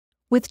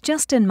With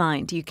Just in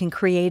Mind, you can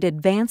create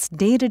advanced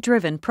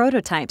data-driven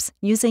prototypes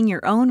using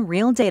your own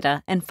real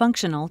data and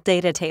functional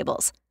data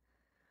tables.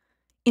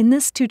 In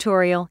this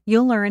tutorial,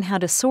 you'll learn how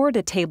to sort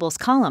a table's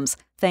columns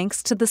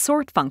thanks to the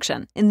sort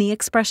function in the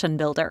expression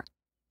builder.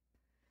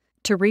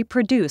 To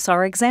reproduce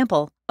our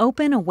example,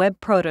 open a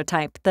web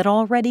prototype that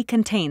already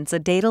contains a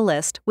data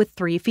list with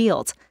 3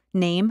 fields: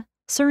 name,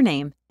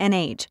 surname, and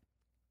age.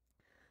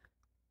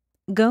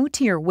 Go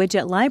to your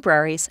widget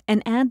libraries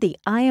and add the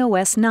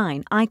iOS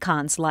 9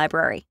 Icons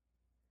library.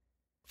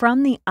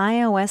 From the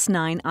iOS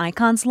 9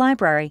 Icons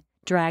library,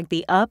 drag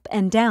the up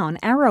and down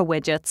arrow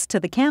widgets to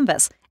the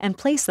canvas and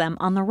place them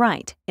on the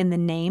right in the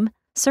name,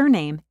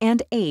 surname,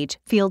 and age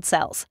field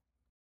cells.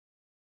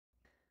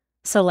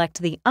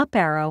 Select the up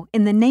arrow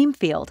in the Name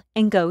field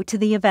and go to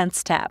the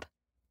Events tab.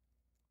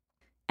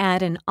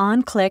 Add an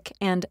onClick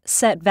and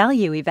Set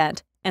Value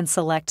event and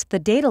select the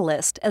data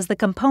list as the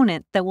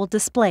component that will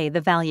display the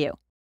value.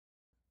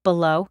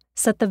 Below,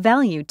 set the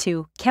value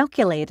to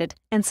Calculated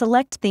and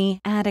select the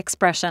Add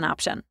Expression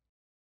option.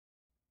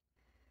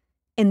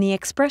 In the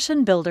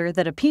expression builder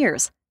that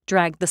appears,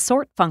 drag the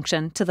sort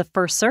function to the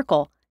first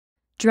circle.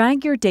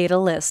 Drag your data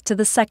list to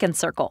the second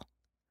circle.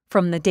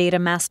 From the Data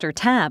Master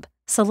tab,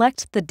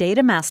 select the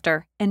Data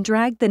Master and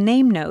drag the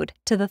Name node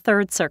to the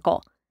third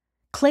circle.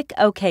 Click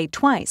OK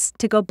twice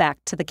to go back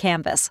to the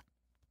canvas.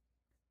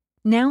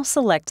 Now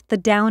select the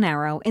down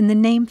arrow in the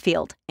Name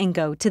field and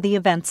go to the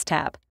Events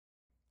tab.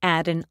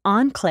 Add an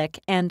onClick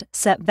and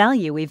Set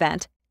Value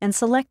event and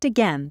select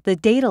again the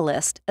data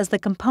list as the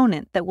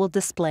component that will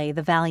display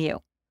the value.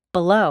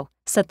 Below,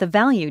 set the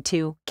value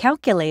to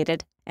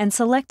Calculated and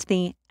select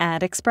the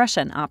Add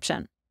Expression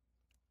option.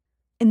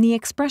 In the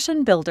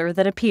expression builder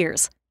that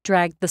appears,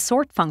 drag the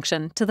sort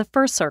function to the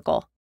first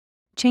circle,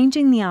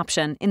 changing the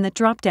option in the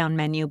drop-down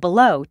menu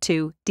below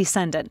to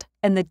Descendant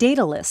and the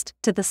data list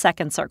to the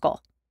second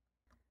circle.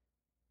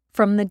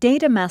 From the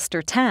Data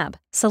Master tab,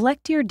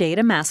 select your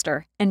Data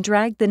Master and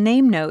drag the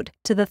Name node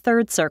to the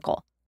third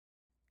circle.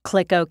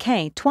 Click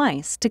OK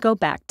twice to go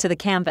back to the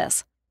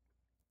canvas.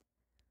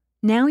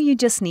 Now you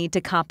just need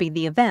to copy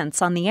the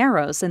events on the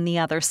arrows in the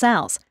other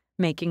cells,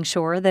 making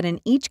sure that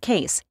in each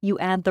case you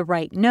add the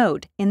right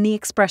node in the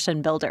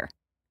expression builder.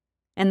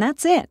 And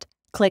that's it!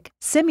 Click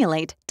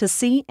Simulate to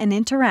see and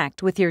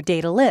interact with your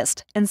data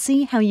list and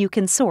see how you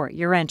can sort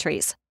your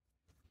entries.